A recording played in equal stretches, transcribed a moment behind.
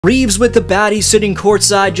Reaves with the baddie sitting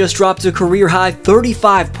courtside just dropped a career-high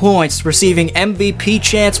 35 points, receiving MVP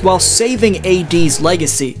chants while saving AD's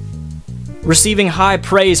legacy. Receiving high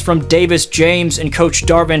praise from Davis James and coach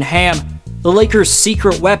Darvin Ham, the Lakers'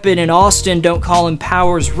 secret weapon in Austin, don't call him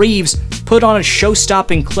Powers, Reaves put on a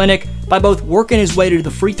show-stopping clinic by both working his way to the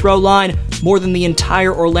free throw line more than the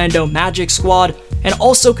entire Orlando Magic squad and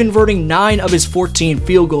also converting 9 of his 14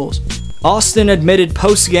 field goals. Austin admitted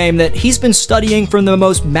post-game that he's been studying from the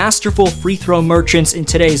most masterful free throw merchants in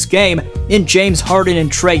today's game in James Harden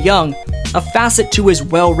and Trae Young, a facet to his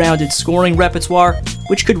well-rounded scoring repertoire,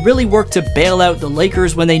 which could really work to bail out the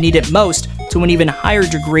Lakers when they need it most to an even higher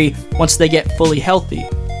degree once they get fully healthy.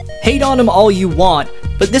 Hate on him all you want,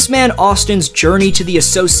 but this man Austin's journey to the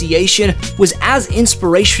association was as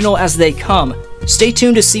inspirational as they come. Stay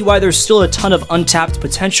tuned to see why there's still a ton of untapped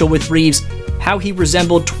potential with Reaves, how he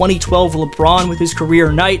resembled 2012 LeBron with his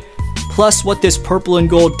career night, plus what this purple and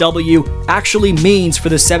gold W actually means for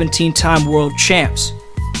the 17-time world champs.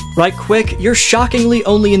 Right quick, you're shockingly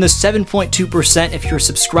only in the 7.2% if you're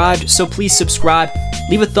subscribed, so please subscribe.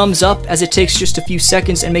 Leave a thumbs up as it takes just a few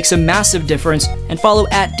seconds and makes a massive difference, and follow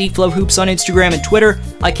at Dflow Hoops on Instagram and Twitter.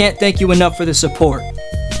 I can't thank you enough for the support.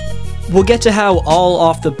 We'll get to how all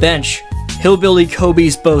off the bench, Hillbilly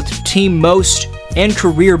Kobe's both team most and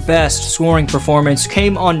career best scoring performance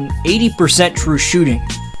came on 80% true shooting.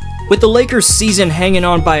 With the Lakers season hanging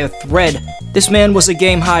on by a thread, this man was a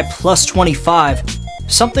game-high plus 25,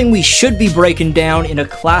 something we should be breaking down in a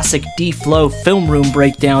classic Dflow film room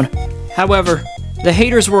breakdown. However, the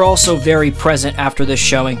haters were also very present after this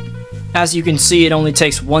showing. As you can see, it only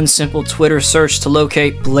takes one simple Twitter search to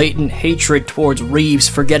locate blatant hatred towards Reaves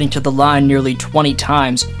for getting to the line nearly 20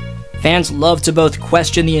 times. Fans love to both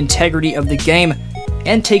question the integrity of the game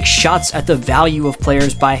and take shots at the value of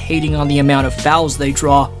players by hating on the amount of fouls they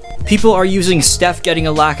draw. People are using Steph getting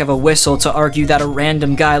a lack of a whistle to argue that a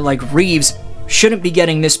random guy like Reaves shouldn't be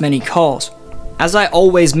getting this many calls. As I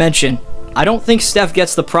always mention, I don't think Steph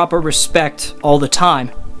gets the proper respect all the time.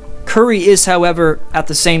 Curry is, however, at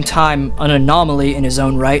the same time, an anomaly in his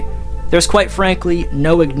own right. There's quite frankly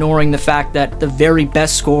no ignoring the fact that the very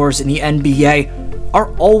best scorers in the NBA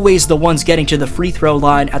are always the ones getting to the free throw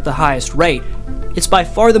line at the highest rate. It's by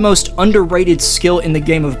far the most underrated skill in the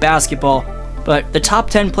game of basketball, but the top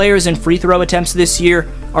 10 players in free throw attempts this year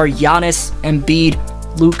are Giannis, Embiid,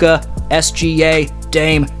 Luka, SGA,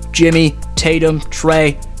 Dame, Jimmy, Tatum,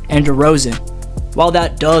 Trae, and DeRozan. While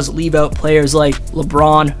that does leave out players like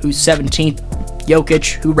LeBron, who's 17th,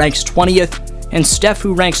 Jokic, who ranks 20th, and Steph,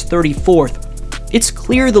 who ranks 34th, it's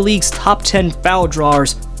clear the league's top 10 foul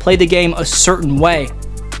drawers play the game a certain way,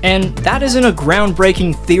 and that isn't a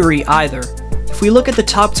groundbreaking theory either. If we look at the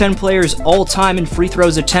top 10 players all time in free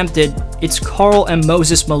throws attempted, it's Karl and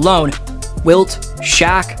Moses Malone, Wilt,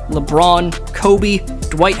 Shaq, LeBron, Kobe,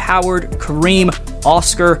 Dwight Howard, Kareem,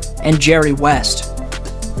 Oscar, and Jerry West.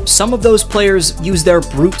 Some of those players use their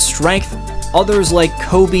brute strength, others like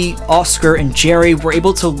Kobe, Oscar, and Jerry were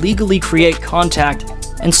able to legally create contact,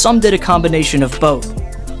 and some did a combination of both.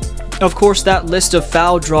 Of course, that list of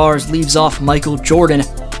foul drawers leaves off Michael Jordan.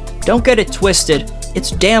 Don't get it twisted, it's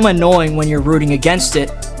damn annoying when you're rooting against it,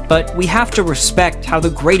 but we have to respect how the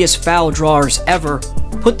greatest foul drawers ever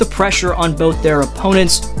put the pressure on both their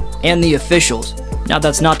opponents and the officials. Now,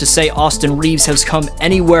 that's not to say Austin Reaves has come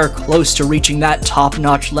anywhere close to reaching that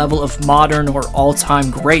top-notch level of modern or all-time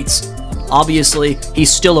greats. Obviously, he's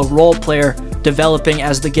still a role player, developing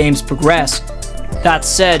as the games progress. That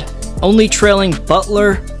said, only trailing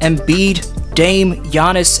Butler, Embiid, Dame,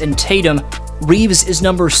 Giannis, and Tatum, Reaves is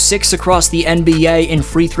number 6 across the NBA in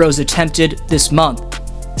free throws attempted this month.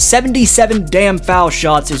 77 damn foul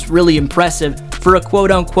shots is really impressive for a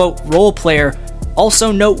quote-unquote role player.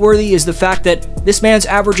 Also noteworthy is the fact that this man's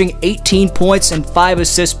averaging 18 points and 5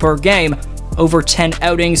 assists per game over 10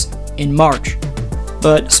 outings in March.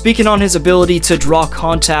 But speaking on his ability to draw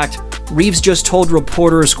contact, Reaves just told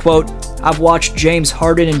reporters, quote, "I've watched James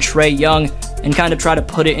Harden and Trae Young and kind of try to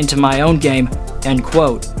put it into my own game," end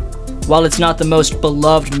quote. While it's not the most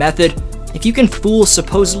beloved method, if you can fool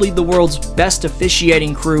supposedly the world's best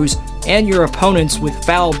officiating crews and your opponents with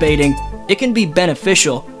foul baiting, it can be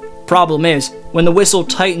beneficial. Problem is, when the whistle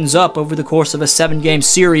tightens up over the course of a 7-game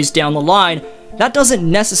series down the line, that doesn't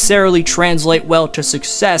necessarily translate well to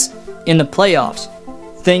success in the playoffs.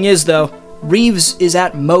 Thing is though, Reaves is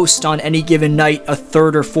at most on any given night a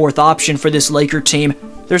 3rd or 4th option for this Laker team.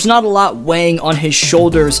 There's not a lot weighing on his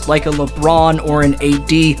shoulders like a LeBron or an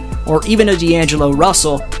AD or even a D'Angelo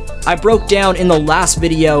Russell. I broke down in the last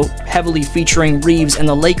video, heavily featuring Reaves and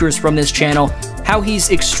the Lakers from this channel, how he's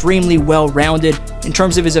extremely well-rounded in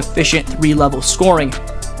terms of his efficient 3-level scoring.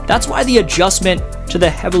 That's why the adjustment to the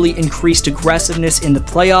heavily increased aggressiveness in the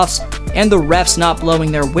playoffs and the refs not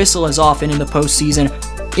blowing their whistle as often in the postseason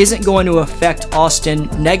isn't going to affect Austin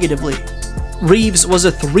negatively. Reaves was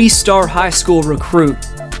a 3-star high school recruit.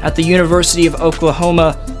 At the University of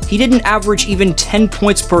Oklahoma, he didn't average even 10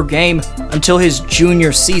 points per game until his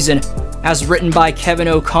junior season. As written by Kevin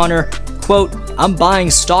O'Connor, quote, "I'm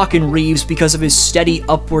buying stock in Reaves because of his steady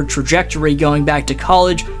upward trajectory going back to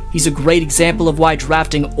college. He's a great example of why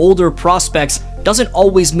drafting older prospects doesn't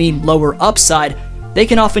always mean lower upside. They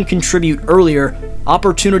can often contribute earlier.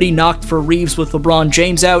 Opportunity knocked for Reaves with LeBron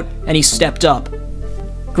James out, and he stepped up."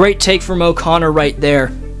 Great take from O'Connor right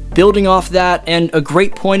there. Building off that, and a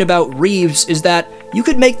great point about Reaves is that you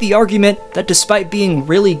could make the argument that despite being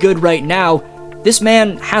really good right now, this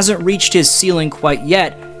man hasn't reached his ceiling quite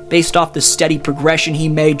yet, based off the steady progression he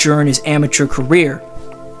made during his amateur career.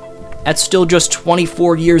 At still just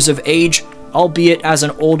 24 years of age, albeit as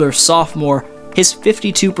an older sophomore, his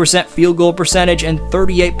 52% field goal percentage and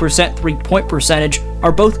 38% three-point percentage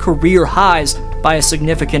are both career highs by a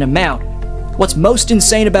significant amount. What's most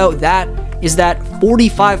insane about that is that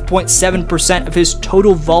 45.7% of his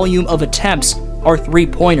total volume of attempts are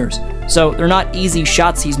three-pointers, so they're not easy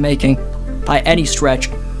shots he's making by any stretch.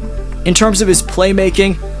 In terms of his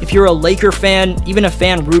playmaking, if you're a Laker fan, even a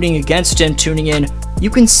fan rooting against him tuning in, you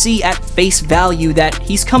can see at face value that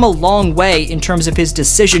he's come a long way in terms of his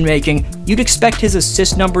decision making. You'd expect his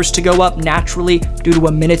assist numbers to go up naturally due to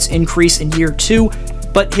a minutes increase in year 2,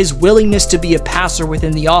 but his willingness to be a passer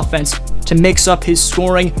within the offense, to mix up his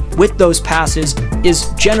scoring with those passes, is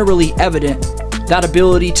generally evident. That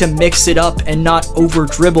ability to mix it up and not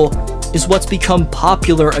over-dribble is what's become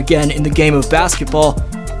popular again in the game of basketball,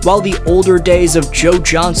 while the older days of Joe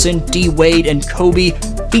Johnson, D. Wade, and Kobe,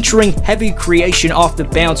 featuring heavy creation off the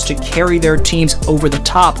bounce to carry their teams over the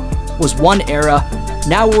top, was one era.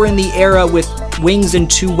 Now we're in the era with wings and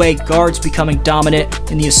two-way guards becoming dominant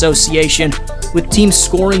in the association, with teams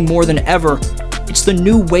scoring more than ever. It's the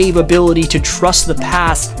new wave ability to trust the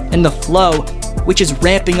pass and the flow, which is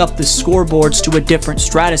ramping up the scoreboards to a different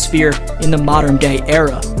stratosphere in the modern-day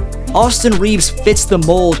era. Austin Reaves fits the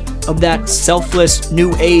mold of that selfless,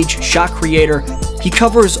 new age shot creator. He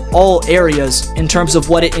covers all areas in terms of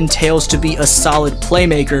what it entails to be a solid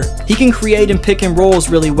playmaker. He can create and pick and rolls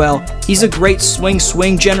really well. He's a great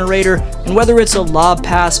swing generator, and whether it's a lob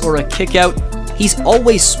pass or a kick out, he's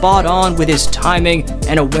always spot on with his timing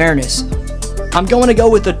and awareness. I'm going to go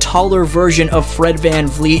with a taller version of Fred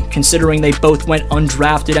VanVleet, considering they both went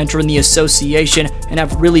undrafted entering the association and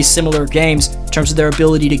have really similar games in terms of their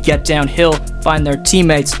ability to get downhill, find their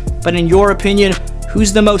teammates. But in your opinion,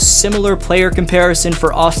 who's the most similar player comparison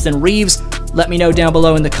for Austin Reaves? Let me know down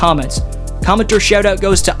below in the comments. Commenter shoutout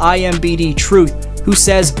goes to IMBD Truth, who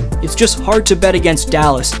says, "It's just hard to bet against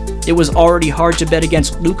Dallas. It was already hard to bet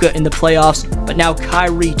against Luka in the playoffs, but now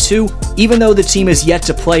Kyrie too. Even though the team is yet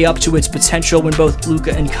to play up to its potential when both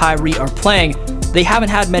Luka and Kyrie are playing, they haven't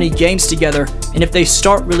had many games together, and if they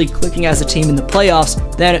start really clicking as a team in the playoffs,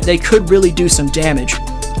 then they could really do some damage."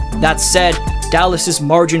 That said, Dallas's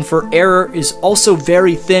margin for error is also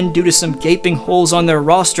very thin due to some gaping holes on their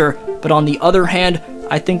roster, but on the other hand,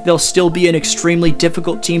 I think they'll still be an extremely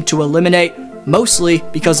difficult team to eliminate, mostly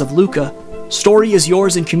because of Luka. Story is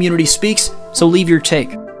yours in Community Speaks, so leave your take.